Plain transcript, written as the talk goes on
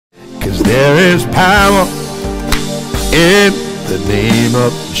'cause there is power in the name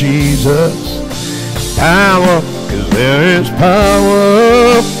of Jesus. Power, 'cause there is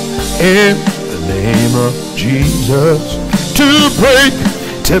power in the name of Jesus. To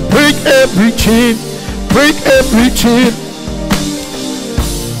break every chain, break every chain.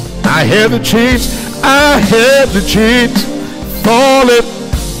 I hear the chains, I hear the chains falling,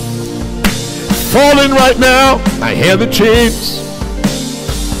 falling right now. I hear the chains.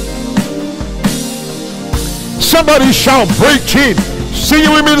 Somebody shout, break chain. Sing it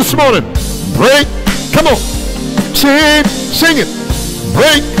with me this morning. Break, come on. Chain, sing it.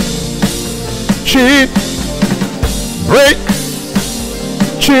 Break, chain, break,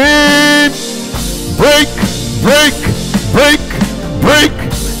 chain, break, break, break, break,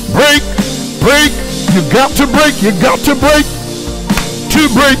 break, break. You got to break, you got to break.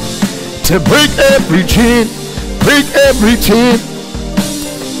 To break every chain, break every chain.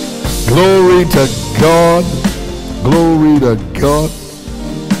 Glory to God. Glory to God.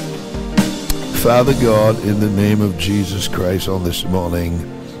 Father God, in the name of Jesus Christ, on this morning,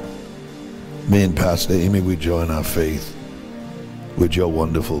 me and Pastor Aimee, we join our faith with your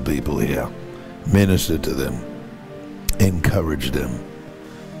wonderful people here. Minister to them. Encourage them.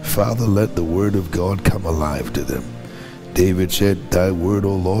 Father, let the word of God come alive to them. David said, thy word,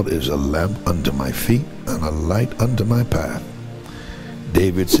 O Lord, is a lamp unto my feet and a light unto my path.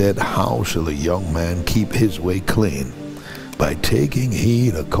 David said, how shall a young man keep his way clean? By taking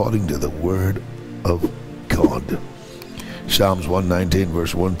heed according to the word of God. Psalms 119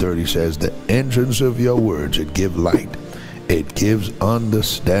 verse 130 says, the entrance of your words, it give light. It gives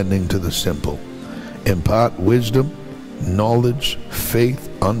understanding to the simple. Impart wisdom, knowledge, faith,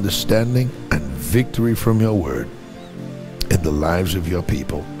 understanding, and victory from your word in the lives of your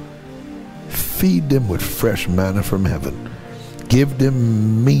people. Feed them with fresh manna from heaven. Give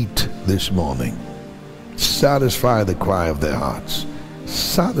them meat this morning. Satisfy the cry of their hearts.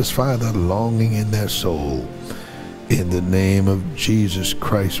 Satisfy the longing in their soul. In the name of Jesus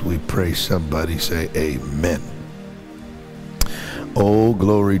Christ we pray. Somebody say amen. Oh,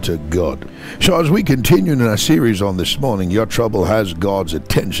 glory to God. So as we continue in our series on this morning, Your Trouble Has God's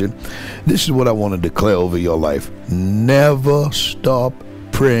Attention, this is what I want to declare over your life. Never stop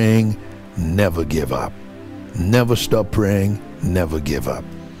praying. Never give up. Never stop praying. Never give up.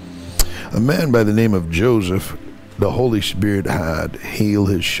 A man by the name of Joseph, the Holy Spirit had healed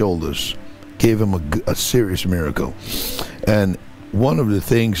his shoulders, gave him a serious miracle. And one of the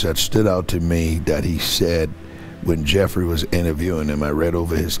things that stood out to me that he said when Jeffrey was interviewing him, I read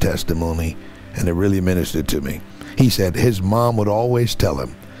over his testimony and it really ministered to me. He said his mom would always tell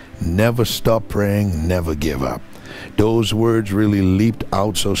him, never stop praying, never give up. Those words really leaped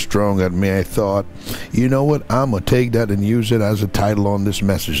out so strong at me. I thought, you know what? I'm going to take that and use it as a title on this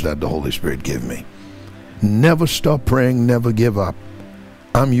message that the Holy Spirit gave me. Never stop praying, never give up.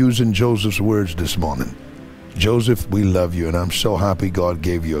 I'm using Joseph's words this morning. Joseph, we love you, and I'm so happy God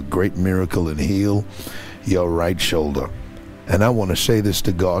gave you a great miracle and healed your right shoulder. And I want to say this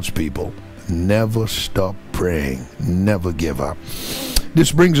to God's people. Never stop praying. Never give up.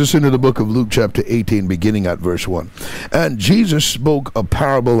 This brings us into the book of Luke chapter 18, beginning at verse 1. And Jesus spoke a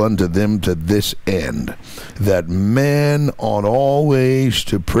parable unto them to this end, that men ought always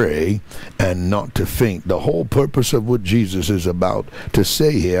to pray and not to faint. The whole purpose of what Jesus is about to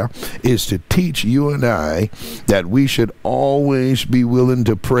say here is to teach you and I that we should always be willing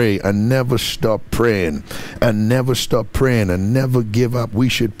to pray and never stop praying, and never stop praying, and never give up. We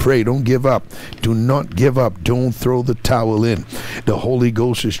should pray. Don't give up. Do not give up. Don't throw the towel in. The Holy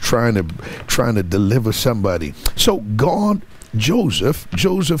Ghost is trying to deliver somebody. So God, Joseph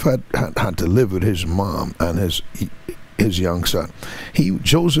had to live with his mom and his young son.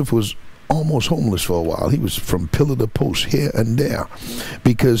 Joseph was almost homeless for a while. He was from pillar to post here and there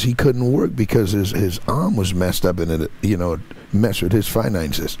because he couldn't work because his arm was messed up and it messed with his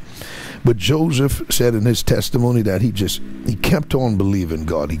finances. But Joseph said in his testimony that he kept on believing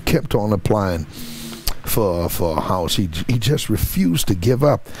God. He kept on applying for a house. He just refused to give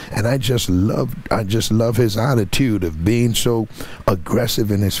up. And I just love his attitude of being so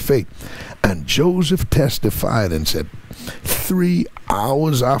aggressive in his faith. And Joseph testified and said 3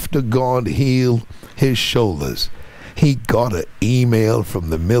 hours after God healed his shoulders, he got an email from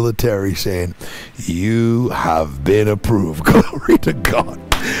the military saying, you have been approved. Glory to God.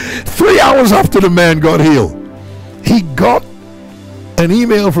 3 hours after the man got healed, he got an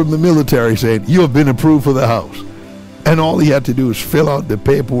email from the military saying, you have been approved for the house. And all he had to do was fill out the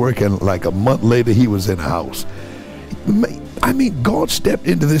paperwork, and like a month later he was in a house. I mean, God stepped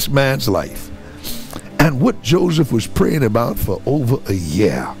into this man's life. And what Joseph was praying about for over a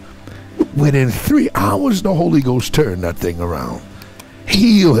year, Within 3 hours, the Holy Ghost turned that thing around.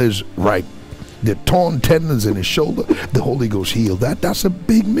 Heal his right, the torn tendons in his shoulder. The Holy Ghost healed that. That's a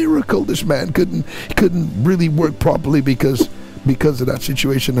big miracle. This man couldn't really work properly because of that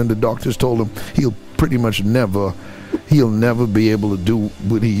situation, and the doctors told him he'll never be able to do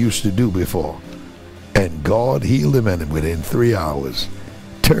what he used to do before. And God healed him, and within 3 hours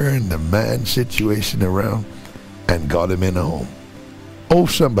turned the man's situation around and got him in a home. Oh,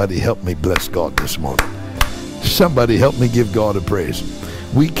 somebody help me bless God this morning. Somebody help me give God a praise.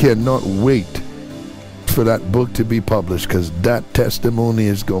 We cannot wait for that book to be published, because that testimony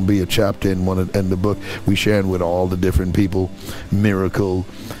is going to be a chapter in the book. We sharing with all the different people miracle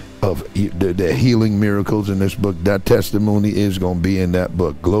of the healing miracles in this book. That testimony is going to be in that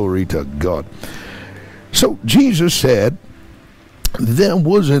book. Glory to God. So Jesus said, there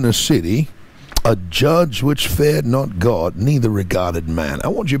was in a city a judge which feared not God, neither regarded man. I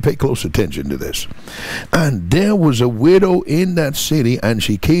want you to pay close attention to this. And there was a widow in that city, and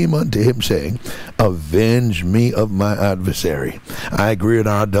she came unto him, saying, avenge me of my adversary. I agree with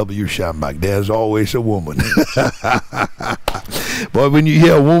R.W. Schambach. There's always a woman. But when you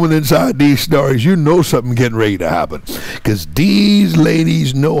hear a woman inside these stories, you know something getting ready to happen, because these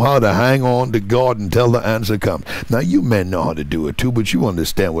ladies know how to hang on to God until the answer comes. Now, you men know how to do it too, but you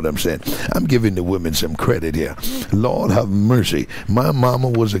understand what I'm saying. I'm giving the women some credit here. Lord have mercy. My mama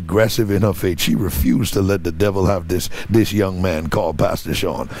was aggressive in her faith. She refused to let the devil have this young man called Pastor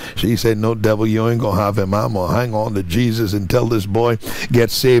Sean. She said, no, devil, you ain't gonna have him. I'm gonna hang on to Jesus until this boy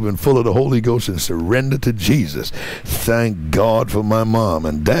gets saved and full of the Holy Ghost and surrender to Jesus. Thank God for my mom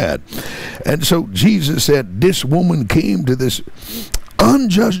and dad. And so Jesus said, this woman came to this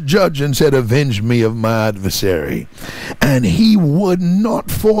unjust judge and said, avenge me of my adversary. And he would not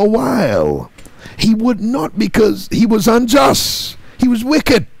for a while. He would not, because he was unjust. He was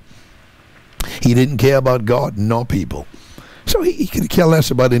wicked. He didn't care about God nor people. So he could care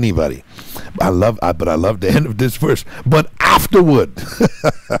less about anybody. But I love the end of this verse. But afterward,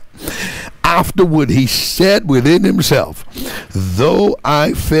 he said within himself, though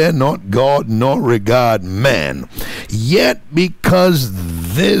I fear not God nor regard man, yet because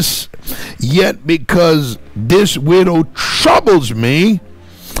this widow troubles me,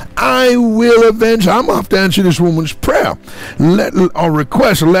 I will avenge. I'm going to have to answer this woman's prayer or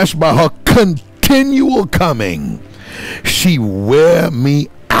request, lest by her continual coming she wear me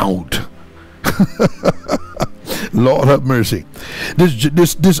out. Lord have mercy.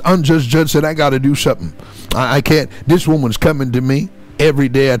 This unjust judge said, I got to do something. I can't. This woman's coming to me every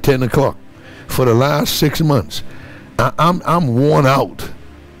day at 10 o'clock for the last 6 months. I'm worn out.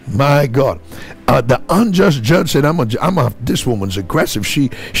 My God. The unjust judge said, this woman's aggressive. She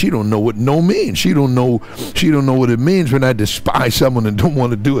don't know what no means. She don't know what it means when I despise someone and don't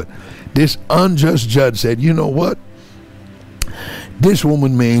want to do it. This unjust judge said, you know what? This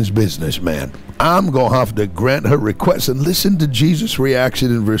woman means business, man. I'm going to have to grant her request. And listen to Jesus'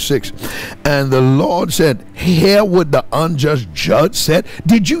 reaction in verse 6. And the Lord said, hear what the unjust judge said.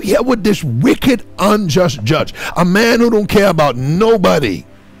 Did you hear what this wicked unjust judge, a man who don't care about nobody?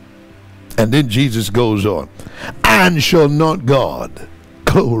 And then Jesus goes on, and shall not God,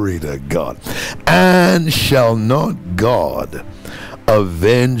 glory to God, and shall not God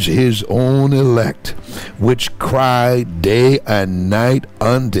avenge his own elect, which cry day and night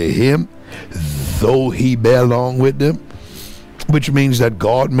unto him, though he bear long with them? Which means that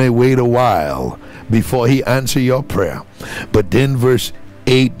God may wait a while before he answer your prayer. But then verse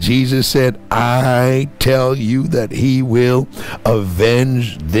 8, Jesus said, I tell you that he will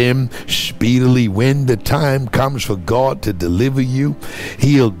avenge them speedily. When the time comes for God to deliver you,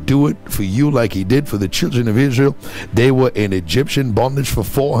 he'll do it for you like he did for the children of Israel. They were in Egyptian bondage for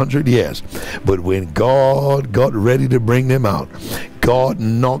 400 years. But when God got ready to bring them out, God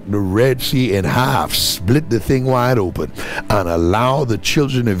knocked the Red Sea in half, split the thing wide open, and allowed the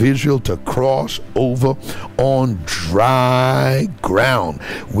children of Israel to cross over on dry ground.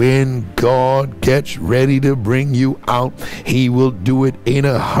 When God gets ready to bring you out, he will do it in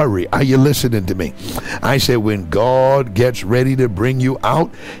a hurry. Are you listening to me? I said, when God gets ready to bring you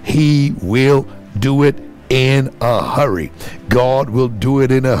out, he will do it in a hurry. God will do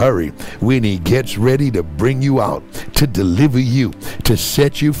it in a hurry when he gets ready to bring you out, to deliver you, to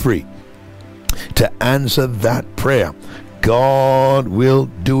set you free, to answer that prayer. God will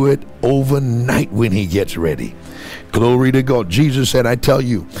do it overnight when he gets ready. Glory to God. Jesus said, I tell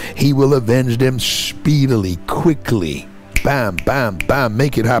you, he will avenge them speedily, quickly. Bam, bam, bam.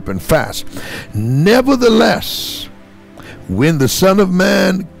 Make it happen fast. Nevertheless, when the Son of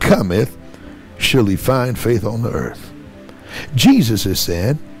Man cometh, shall he find faith on the earth? Jesus is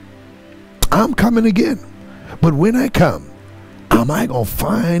saying, I'm coming again. But when I come, am I going to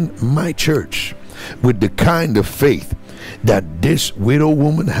find my church with the kind of faith that this widow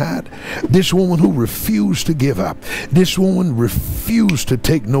woman had? This woman who refused to give up. This woman refused to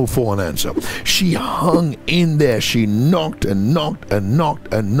take no for an answer. She hung in there. She knocked and knocked and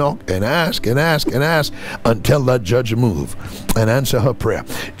knocked and knocked and asked and asked and asked until that judge moved and answer her prayer.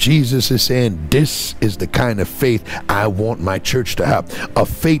 Jesus is saying, this is the kind of faith I want my church to have. A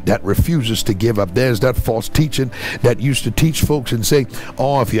faith that refuses to give up. There's that false teaching that used to teach folks and say,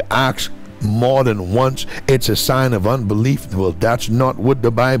 oh, if you ask more than once, it's a sign of unbelief. Well, that's not what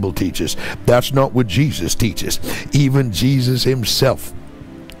the Bible teaches. That's not what Jesus teaches. Even Jesus himself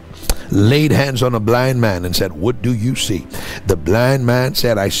laid hands on a blind man and said, what do you see? The blind man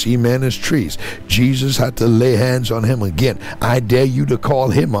said, I see men as trees. Jesus had to lay hands on him again. I dare you to call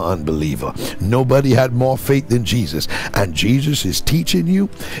him an unbeliever. Nobody had more faith than Jesus. And Jesus is teaching you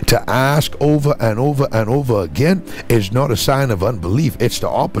to ask over and over and over again is not a sign of unbelief. It's the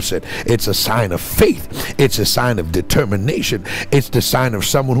opposite. It's a sign of faith. It's a sign of determination. It's the sign of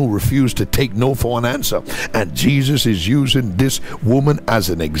someone who refused to take no for an answer. And Jesus is using this woman as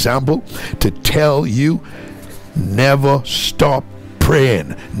an example to tell you, never stop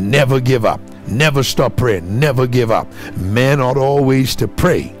praying, never give up, never stop praying, never give up. Men ought always to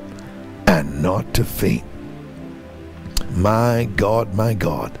pray and not to faint. My God,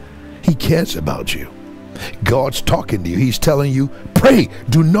 he cares about you. God's talking to you. He's telling you, pray,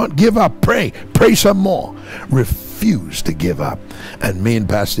 do not give up, pray some more. Refuse to give up. And me and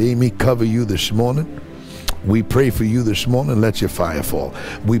Pastor Aimee cover you this morning. We pray for you this morning, let your fire fall.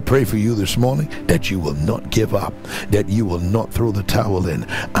 We pray for you this morning that you will not give up, that you will not throw the towel in.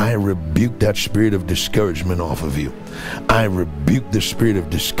 I rebuke that spirit of discouragement off of you. I rebuke the spirit of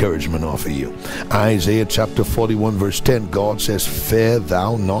discouragement off of you. Isaiah chapter 41 verse 10, God says, fear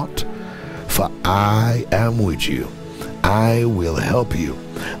thou not, for I am with you. I will help you.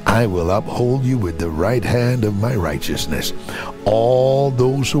 I will uphold you with the right hand of my righteousness. All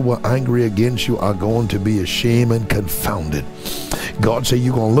those who were angry against you are going to be ashamed and confounded. God said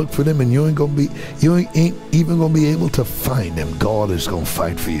you're going to look for them and you ain't even going to be able to find them. God is going to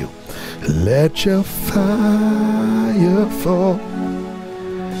fight for you. Let your fire fall.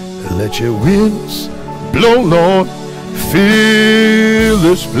 Let your winds blow, Lord. Fill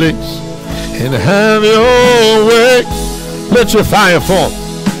this place and have your way. Let your fire fall.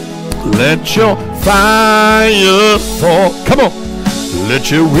 Let your fire fall. Come on.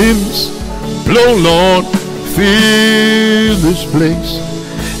 Let your winds blow, Lord. Fill this place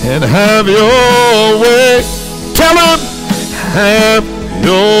and have your way. Tell him, have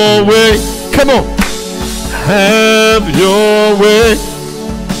your way. Come on. Have your way.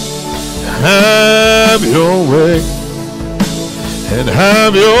 Have your way. And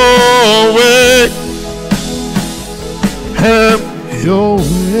have your way. Have your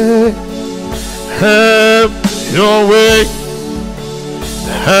way. Have your way.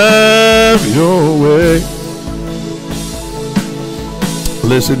 Have your way.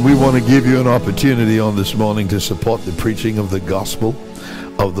 Listen, we want to give you an opportunity on this morning to support the preaching of the gospel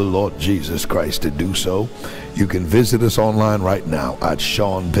of the Lord Jesus Christ. To do so, you can visit us online right now at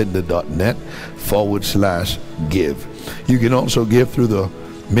seanpinderministries.net/give. You can also give through the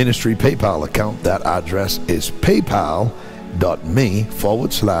ministry PayPal account. That address is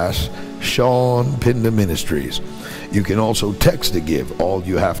paypal.me/seanpinderministries. You can also text to give. All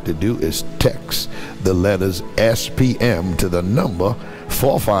you have to do is text the letters SPM to the number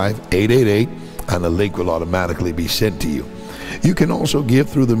 45888 and a link will automatically be sent to you. You can also give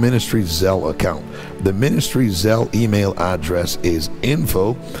through the Ministries Zelle account. The Ministries Zelle email address is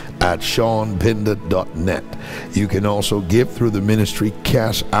info@seanpinder.net. You can also give through the Ministry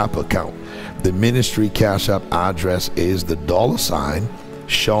Cash App account. The Ministry Cash App address is the $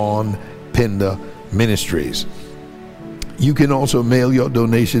 Sean Pinder Ministries. You can also mail your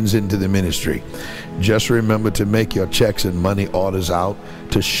donations into the ministry. Just remember to make your checks and money orders out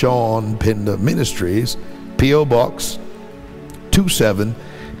to Sean Pinder Ministries, P.O. Box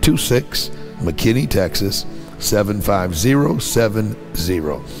 2726, McKinney, Texas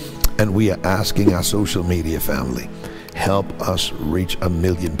 75070. And we are asking our social media family, help us reach 1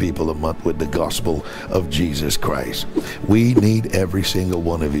 million people a month with the gospel of Jesus Christ. We need every single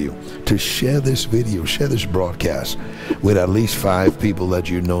one of you to share this video, share this broadcast with at least 5 people that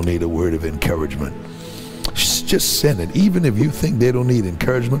you know need a word of encouragement. Just send it. Even if you think they don't need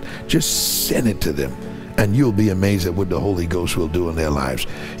encouragement, just send it to them. And you'll be amazed at what the Holy Ghost will do in their lives.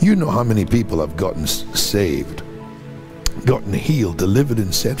 You know how many people have gotten saved gotten healed, delivered,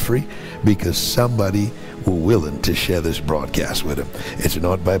 and set free because somebody were willing to share this broadcast with him. It's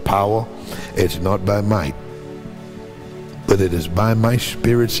not by power, it's not by might, but it is by my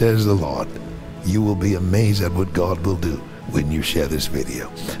spirit, says the Lord. You will be amazed at what God will do when you share this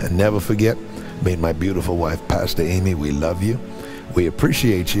video. And never forget, me and my beautiful wife, Pastor Aimee, we love you, we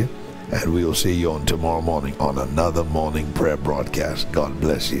appreciate you, and we will see you on tomorrow morning on another morning prayer broadcast. God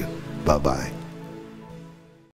bless you. Bye-bye.